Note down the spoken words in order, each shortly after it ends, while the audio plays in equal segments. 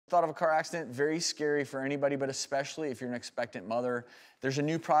thought of a car accident, very scary for anybody, but especially if you're an expectant mother. There's a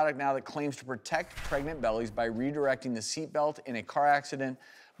new product now that claims to protect pregnant bellies by redirecting the seatbelt in a car accident.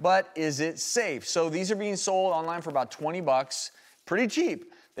 But is it safe? So these are being sold online for about 20 bucks, pretty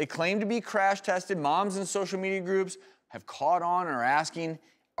cheap. They claim to be crash tested. Moms in social media groups have caught on and are asking,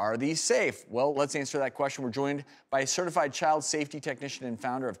 are these safe? Well, let's answer that question. We're joined by a certified child safety technician and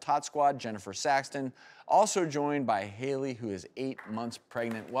founder of Tot Squad, Jennifer Saxton. Also joined by Haley, who is 8 months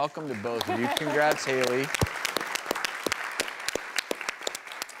pregnant. Welcome to both of you. Congrats, Haley.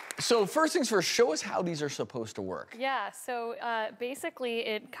 So first things first, show us how these are supposed to work. Yeah, so basically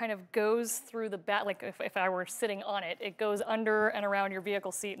it kind of goes through the back, like if I were sitting on it, it goes under and around your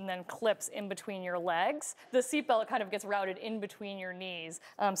vehicle seat and then clips in between your legs. The seatbelt kind of gets routed in between your knees,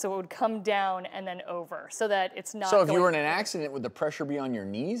 so it would come down and then over, so that it's not. So if you were in an accident, would the pressure be on your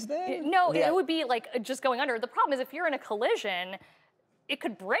knees then? No, it would be like just going under. The problem is if you're in a collision, it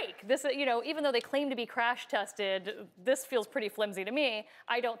could break. This, you know, even though they claim to be crash tested, this feels pretty flimsy to me.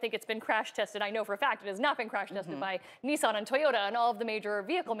 I don't think it's been crash tested. I know for a fact it has not been crash tested by Nissan and Toyota and all of the major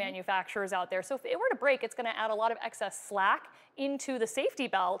vehicle manufacturers out there. So if it were to break, it's gonna add a lot of excess slack into the safety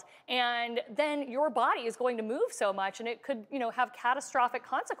belt, and then your body is going to move so much, and it could, you know, have catastrophic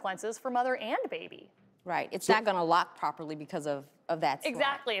consequences for mother and baby. Right, it's not gonna lock properly because of that slack.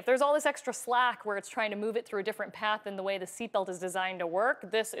 Exactly, if there's all this extra slack where it's trying to move it through a different path than the way the seatbelt is designed to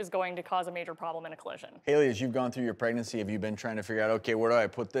work, this is going to cause a major problem in a collision. Haley, as you've gone through your pregnancy, have you been trying to figure out, okay, where do I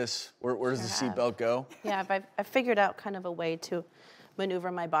put this? Where does the seatbelt go? Yeah, I've figured out kind of a way to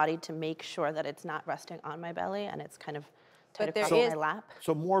maneuver my body to make sure that it's not resting on my belly and it's kind of tight across my lap.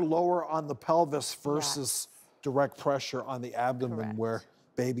 So more lower on the pelvis versus direct pressure on the abdomen where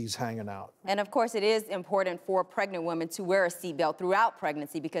baby's hanging out. And of course, it is important for pregnant women to wear a seatbelt throughout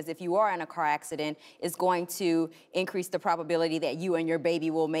pregnancy, because if you are in a car accident, it's going to increase the probability that you and your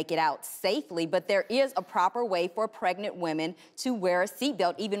baby will make it out safely. But there is a proper way for pregnant women to wear a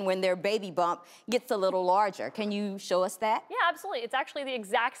seatbelt, even when their baby bump gets a little larger. Can you show us that? Yeah, absolutely. It's actually the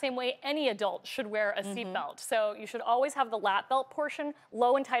exact same way any adult should wear a seatbelt. So you should always have the lap belt portion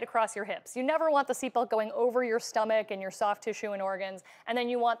low and tight across your hips. You never want the seatbelt going over your stomach and your soft tissue and organs, and then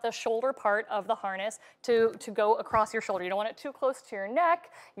you want the shoulder part of the harness to go across your shoulder. You don't want it too close to your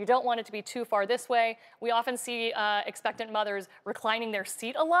neck. You don't want it to be too far this way. We often see expectant mothers reclining their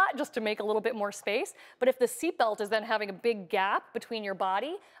seat a lot just to make a little bit more space. But if the seatbelt is then having a big gap between your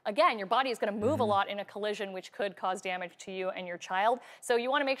body, again, your body is going to move a lot in a collision, which could cause damage to you and your child. So you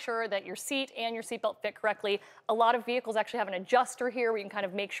want to make sure that your seat and your seatbelt fit correctly. A lot of vehicles actually have an adjuster here where you can kind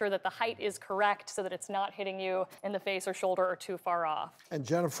of make sure that the height is correct so that it's not hitting you in the face or shoulder or too far off. And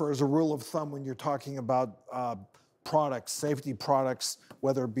Jennifer, as a rule of thumb, when you're talking about products, safety products,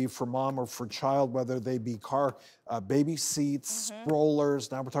 whether it be for mom or for child, whether they be car, baby seats, strollers,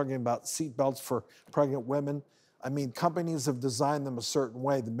 now we're talking about seat belts for pregnant women. I mean, companies have designed them a certain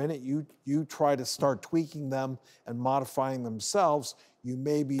way. The minute you try to start tweaking them and modifying themselves, you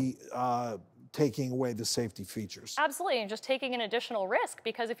may be taking away the safety features. Absolutely, and just taking an additional risk,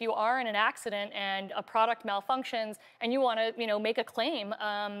 because if you are in an accident and a product malfunctions and you want to, you know, make a claim,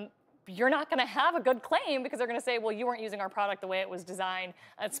 you're not going to have a good claim, because they're going to say, well, you weren't using our product the way it was designed.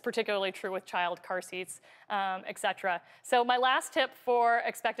 It's particularly true with child car seats, etc. So my last tip for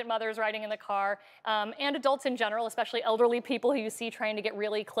expectant mothers riding in the car, and adults in general, especially elderly people who you see trying to get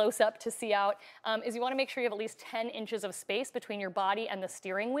really close up to see out, is you want to make sure you have at least 10 inches of space between your body and the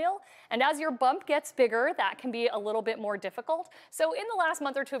steering wheel. And as your bump gets bigger, that can be a little bit more difficult. So in the last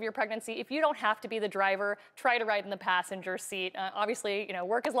month or two of your pregnancy, if you don't have to be the driver, try to ride in the passenger seat. Obviously, you know,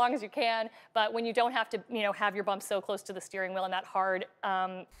 work as long as you can, but when you don't have to, you know, have your bump so close to the steering wheel and that hard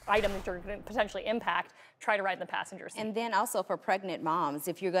item that you're going to potentially impact, try to ride in the passenger seat. And then also for pregnant moms,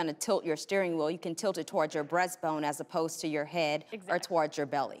 if you're going to tilt your steering wheel, you can tilt it towards your breastbone as opposed to your head or towards your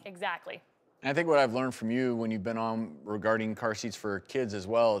belly. Exactly. And I think what I've learned from you when you've been on regarding car seats for kids as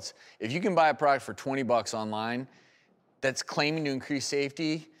well, it's if you can buy a product for 20 bucks online that's claiming to increase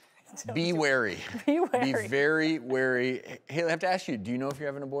safety, be wary. Be wary. Be very wary. Haley, I have to ask you, do you know if you're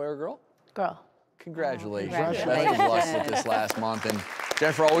having a boy or a girl? Girl. Congratulations. Congratulations. Best of luck with this last month. And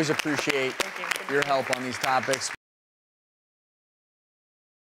Jennifer, always appreciate your help on these topics.